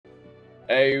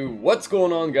Hey, what's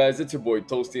going on, guys? It's your boy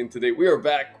Toasty, and today we are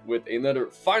back with another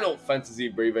Final Fantasy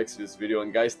Brave Exvius video.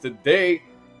 And guys, today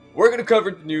we're gonna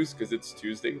cover the news because it's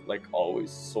Tuesday, like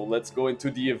always. So let's go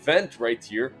into the event right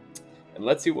here, and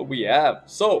let's see what we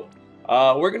have.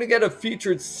 We're gonna get a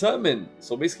featured summon.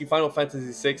 So basically, Final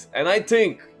Fantasy 6, and I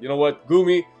think, you know what,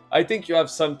 Gumi, I think you have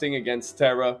something against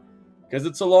Terra, because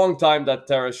it's a long time that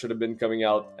Terra should have been coming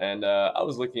out. And I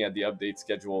was looking at the update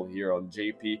schedule here on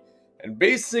JP. And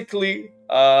basically,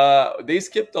 they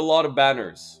skipped a lot of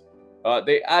banners.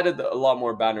 They added a lot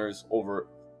more banners over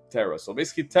Terra. So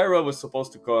basically, Terra was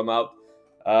supposed to come out.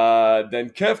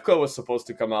 Then Kefka was supposed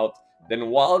to come out.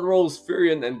 Then Wild Rose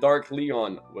Furion and Dark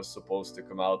Leon was supposed to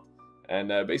come out. And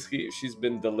basically, she's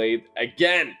been delayed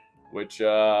again, which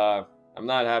I'm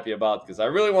not happy about because I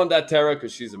really want that Terra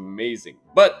because she's amazing.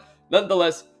 But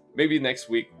nonetheless, maybe next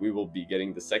week we will be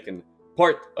getting the second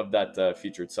part of that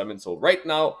featured summon. So right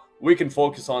now, we can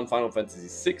focus on Final Fantasy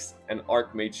 6 and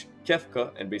Archmage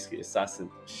Kefka and basically Assassin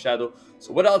Shadow.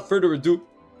 So without further ado,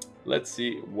 let's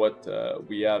see what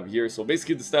we have here. So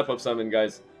basically the step up summon,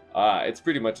 guys, it's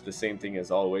pretty much the same thing as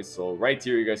always. So right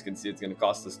here you guys can see it's going to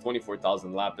cost us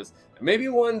 24,000 lapis, and maybe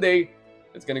one day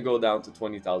it's going to go down to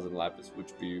 20,000 lapis,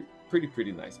 which would be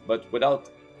pretty nice. But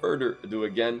without further ado,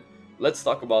 again, let's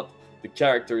talk about the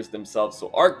characters themselves. So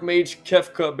Archmage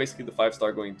Kefka, basically the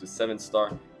 5-star going to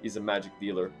 7-star. He's a magic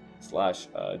dealer slash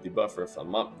debuffer, if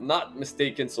I'm not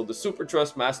mistaken. So the Super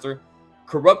Trust Master,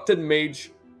 Corrupted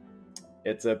Mage,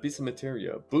 it's a piece of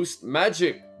materia. Boost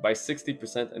magic by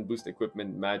 60% and boost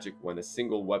equipment magic when a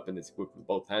single weapon is equipped with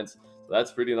both hands. So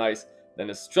that's pretty nice. Then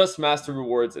as Trust Master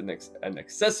rewards an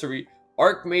accessory,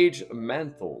 Archmage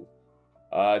Mantle.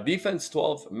 Defense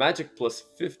 12, magic plus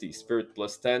 50, spirit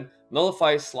plus 10,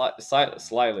 nullify silence,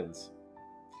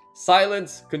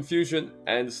 confusion,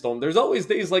 and stone. There's always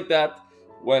days like that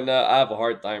when I have a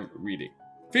hard time reading.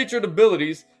 Featured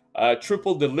abilities,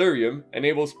 triple delirium,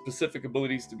 enables specific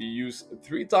abilities to be used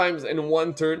 3 times in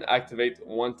one turn, activate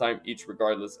 1 time each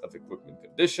regardless of equipment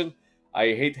condition. I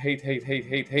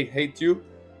hate you.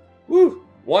 Woo!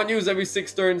 1 use every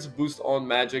 6 turns, boost on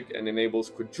magic, and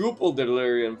enables quadruple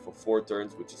delirium for 4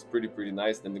 turns, which is pretty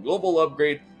nice. Then the global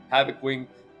upgrade, Havoc Wing,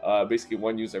 basically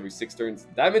 1 use every 6 turns,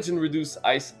 damage and reduce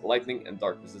ice, lightning, and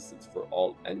dark resistance for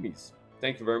all enemies.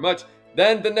 Thank you very much.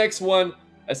 Then the next one,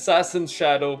 Assassin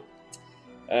Shadow.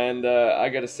 And I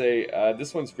gotta say,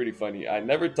 this one's pretty funny. I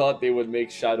never thought they would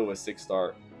make Shadow a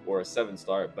 6-star or a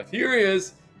 7-star, but here he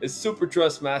is Super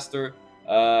Trust Master,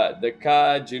 the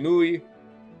Kajinui.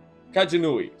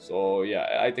 So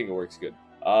yeah, I think it works good.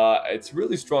 It's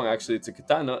really strong actually. It's a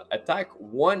katana. Attack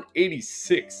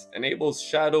 186. Enables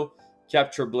Shadow,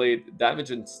 Capture Blade,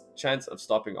 damage and chance of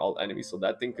stopping all enemies. So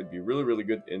that thing could be really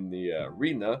good in the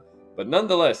arena. But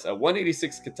nonetheless, a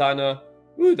 186 katana,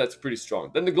 ooh, that's pretty strong.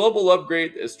 Then the global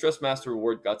upgrade is Trust Master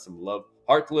reward, got some love.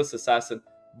 Heartless Assassin,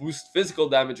 boost physical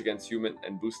damage against human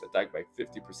and boost attack by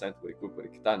 50% when equipped with a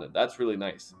katana. That's really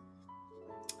nice.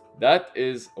 That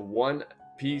is one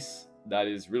piece that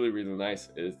is really nice,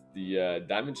 is the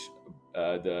damage,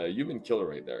 the human killer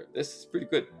right there. This is pretty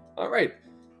good. All right,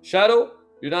 Shadow,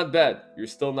 you're not bad. You're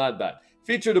still not bad.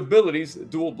 Featured abilities,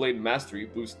 Dual Blade Mastery,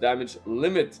 boost damage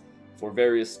limit for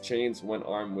various chains when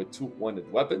armed with 2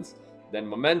 wanded weapons. Then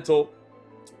Memento,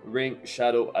 Ring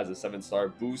Shadow as a 7-star,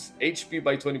 boost HP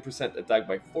by 20%, attack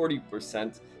by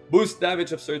 40%, boost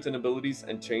damage of certain abilities,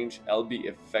 and change LB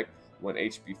effect when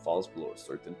HP falls below a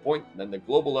certain point. Then the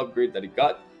global upgrade that he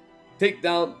got,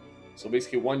 Takedown, so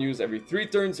basically 1 use every 3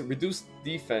 turns, reduce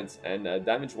defense and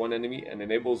damage 1 enemy, and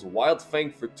enables Wild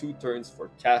Fang for 2 turns for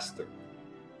caster.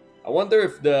 I wonder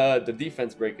if the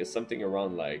defense break is something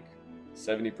around like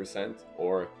 70%,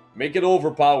 or make it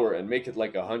overpower and make it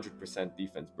like 100%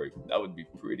 defense break. That would be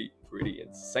pretty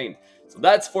insane. So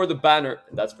that's for the banner,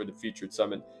 and that's for the featured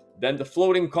summon. Then the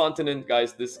floating continent,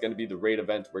 guys, this is going to be the raid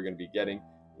event we're going to be getting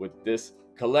with this.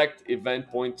 Collect event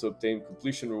point to obtain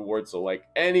completion reward. So like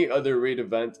any other raid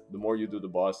event, the more you do the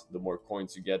boss, the more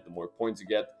coins you get, the more points you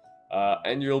get,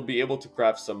 and you'll be able to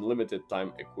craft some limited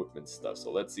time equipment stuff.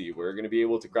 So let's see, we're going to be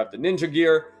able to craft the ninja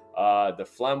gear, the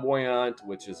flamboyant,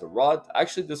 which is a rod.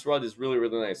 Actually, this rod is really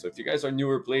nice. So if you guys are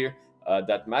newer player,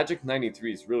 that magic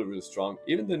 93 is really strong.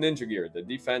 Even the ninja gear, the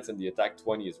defense and the attack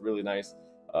 20 is really nice.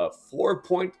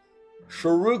 4-point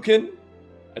shuriken,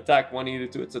 attack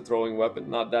 182. It's a throwing weapon,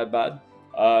 not that bad.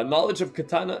 Knowledge of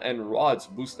katana and rods,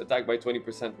 boost attack by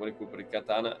 20% when equipped with a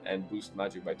katana, and boost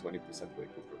magic by 20% when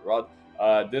equipped with a rod.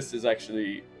 This is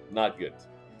actually not good,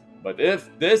 but if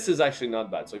this is actually not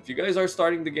bad. So if you guys are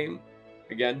starting the game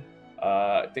again,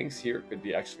 things here could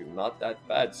be actually not that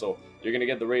bad. So you're gonna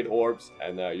get the raid orbs,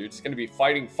 and you're just gonna be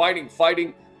fighting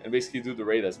and basically do the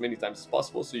raid as many times as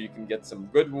possible so you can get some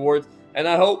good rewards. And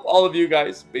I hope all of you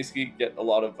guys basically get a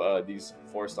lot of these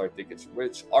 4-star tickets,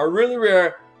 which are really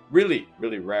rare, really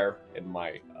rare in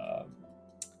my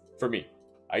for me.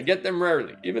 I get them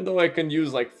rarely, even though I can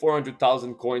use like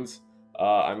 400,000 coins.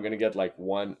 I'm gonna get like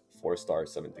one 4-star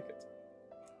summon ticket.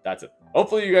 That's it.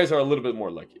 Hopefully you guys are a little bit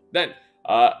more lucky. Then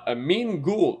a mean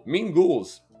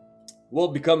ghouls will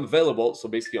become available. So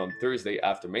basically on Thursday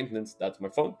after maintenance. That's my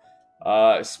phone.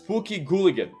 Spooky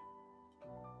Ghouligan.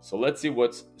 So let's see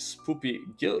what's Spooky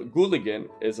Ghouligan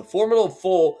is. A formidable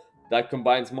foe that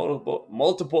combines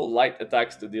multiple light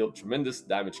attacks to deal tremendous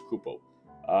damage. Kupo.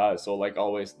 So like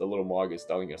always, the little Mog is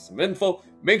telling us some info.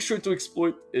 Make sure to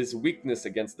exploit his weakness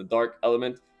against the dark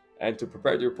element and to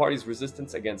prepare your party's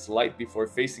resistance against light before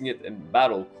facing it in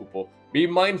battle. Kupo. Be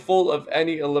mindful of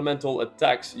any elemental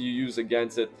attacks you use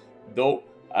against it, though,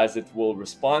 as it will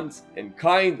respond in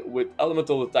kind with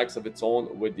elemental attacks of its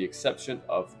own, with the exception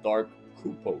of Dark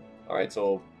Kupo. Alright,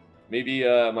 so maybe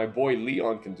my boy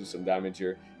Leon can do some damage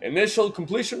here. Initial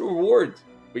completion reward.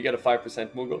 We get a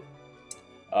 5% Mughal.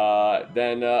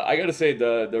 Then I gotta say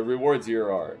the rewards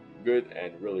here are good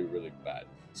and really bad.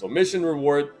 So mission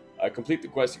reward. Complete the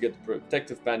quest, you get the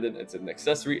protective pendant. It's an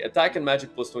accessory. Attack and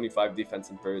magic plus 25, defense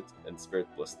and spirit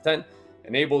plus 10.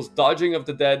 Enables dodging of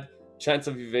the dead, chance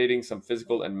of evading some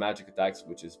physical and magic attacks,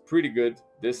 which is pretty good.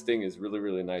 This thing is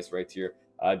really nice right here.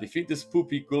 Defeat this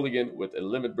Poopy Ghouligan with a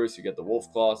limit burst, you get the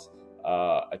wolf claws.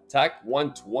 Attack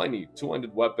 120,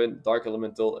 200 weapon, dark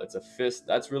elemental. It's a fist.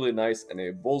 That's really nice. And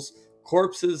enables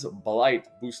corpses blight,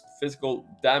 boost physical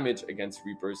damage against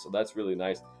reapers. So that's really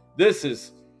nice. This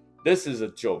is a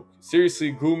joke.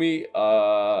 Seriously, Gumi,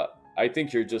 I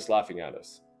think you're just laughing at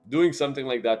us. Doing something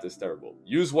like that is terrible.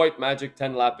 Use white magic,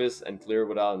 10 lapis, and clear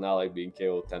without an ally being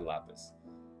KO, 10 lapis.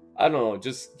 I don't know,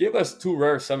 just give us 2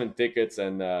 rare summon tickets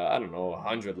and, I don't know,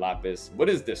 100 lapis. What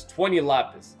is this? 20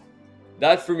 lapis.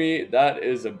 That, for me, that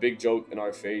is a big joke in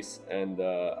our face, and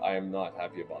I am not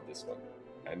happy about this one.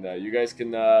 And you guys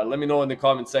can let me know in the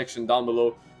comment section down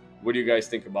below what do you guys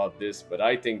think about this, but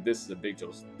I think this is a big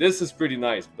joke. This is pretty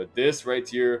nice, but this right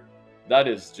here, that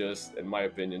is just, in my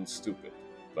opinion, stupid.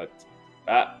 But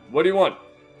what do you want?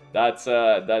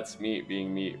 That's me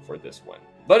being me for this one.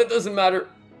 But it doesn't matter,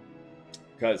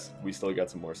 because we still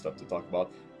got some more stuff to talk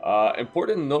about.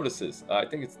 Important notices. I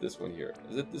think it's this one here.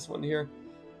 Is it this one here?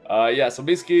 Yeah, so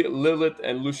basically Lilith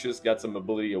and Lucius got some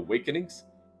ability awakenings.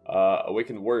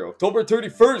 Awakened Warrior, October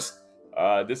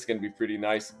 31st. This is going to be pretty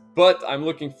nice. But I'm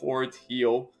looking forward to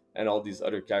Hio and all these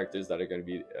other characters that are going to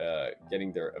be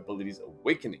getting their abilities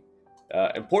awakening.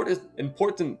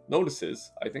 Important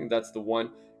notices. I think that's the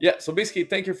one. Yeah, so basically,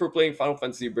 thank you for playing Final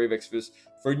Fantasy Brave Exvius.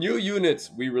 For new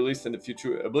units we released in the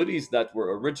future, abilities that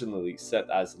were originally set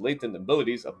as latent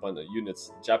abilities upon a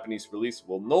unit's Japanese release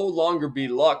will no longer be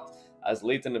locked as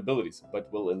latent abilities, but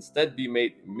will instead be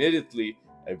made immediately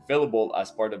available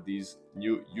as part of these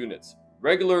new units.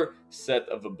 Regular set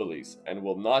of abilities and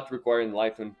will not require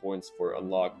enlightenment points for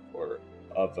unlock or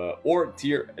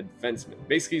tier advancement.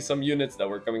 Basically, some units that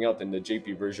were coming out in the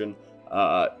JP version,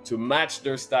 to match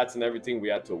their stats and everything, we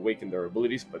had to awaken their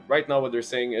abilities. But right now, what they're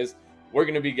saying is we're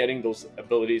going to be getting those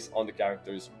abilities on the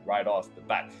characters right off the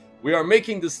bat. We are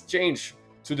making this change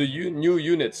to the new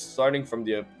units starting from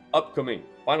the upcoming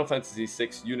Final Fantasy VI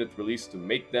unit release to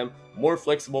make them more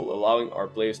flexible, allowing our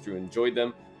players to enjoy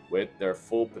them with their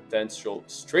full potential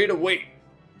straight away.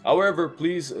 However,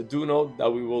 please do note that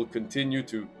we will continue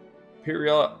to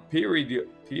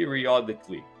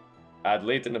periodically add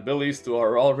latent abilities to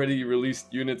our already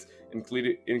released units,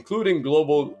 including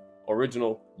global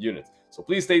original units. So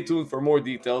please stay tuned for more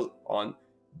details on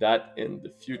that in the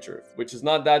future, which is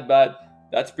not that bad.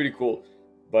 That's pretty cool.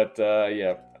 But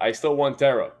yeah, I still want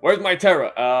Terra. Where's my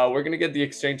Terra? We're gonna get the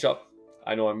exchange shop.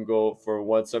 I know I'm going for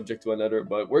one subject to another,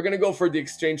 but we're gonna go for the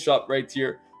exchange shop right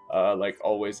here. Like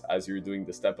always, as you're doing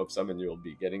the step up summon, you'll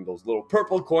be getting those little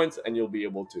purple coins and you'll be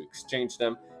able to exchange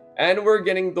them. And we're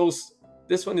getting those.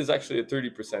 This one is actually a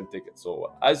 30% ticket.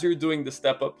 So as you're doing the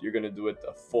step up, you're gonna do it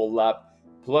a full lap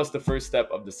plus the first step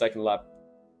of the second lap.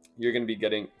 You're gonna be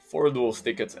getting 4 of those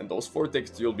tickets, and those 4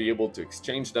 tickets you'll be able to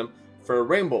exchange them for a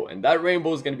rainbow, and that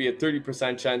rainbow is going to be a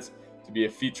 30% chance to be a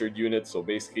featured unit, so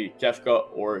basically Kefka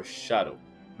or Shadow.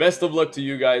 Best of luck to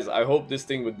you guys. I hope this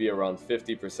thing would be around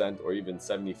 50% or even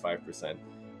 75%,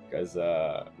 because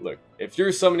look, if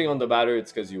you're summoning on the batter,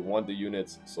 it's because you want the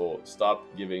units, so stop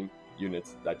giving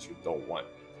units that you don't want.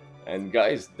 And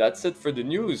guys, that's it for the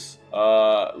news.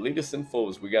 Latest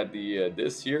infos, we got the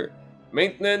this here,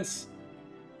 maintenance.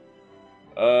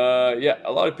 Yeah,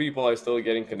 a lot of people are still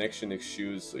getting connection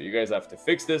issues, so you guys have to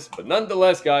fix this. But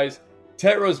nonetheless, guys,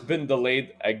 Terra's been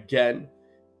delayed again,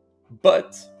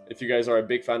 but if you guys are a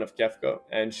big fan of Kefka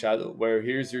and Shadow, where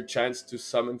here's your chance to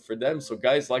summon for them. So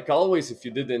guys, like always, if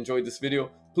you did enjoy this video,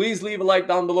 please leave a like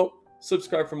down below,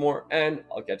 subscribe for more, and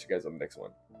I'll catch you guys on the next one.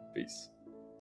 Peace.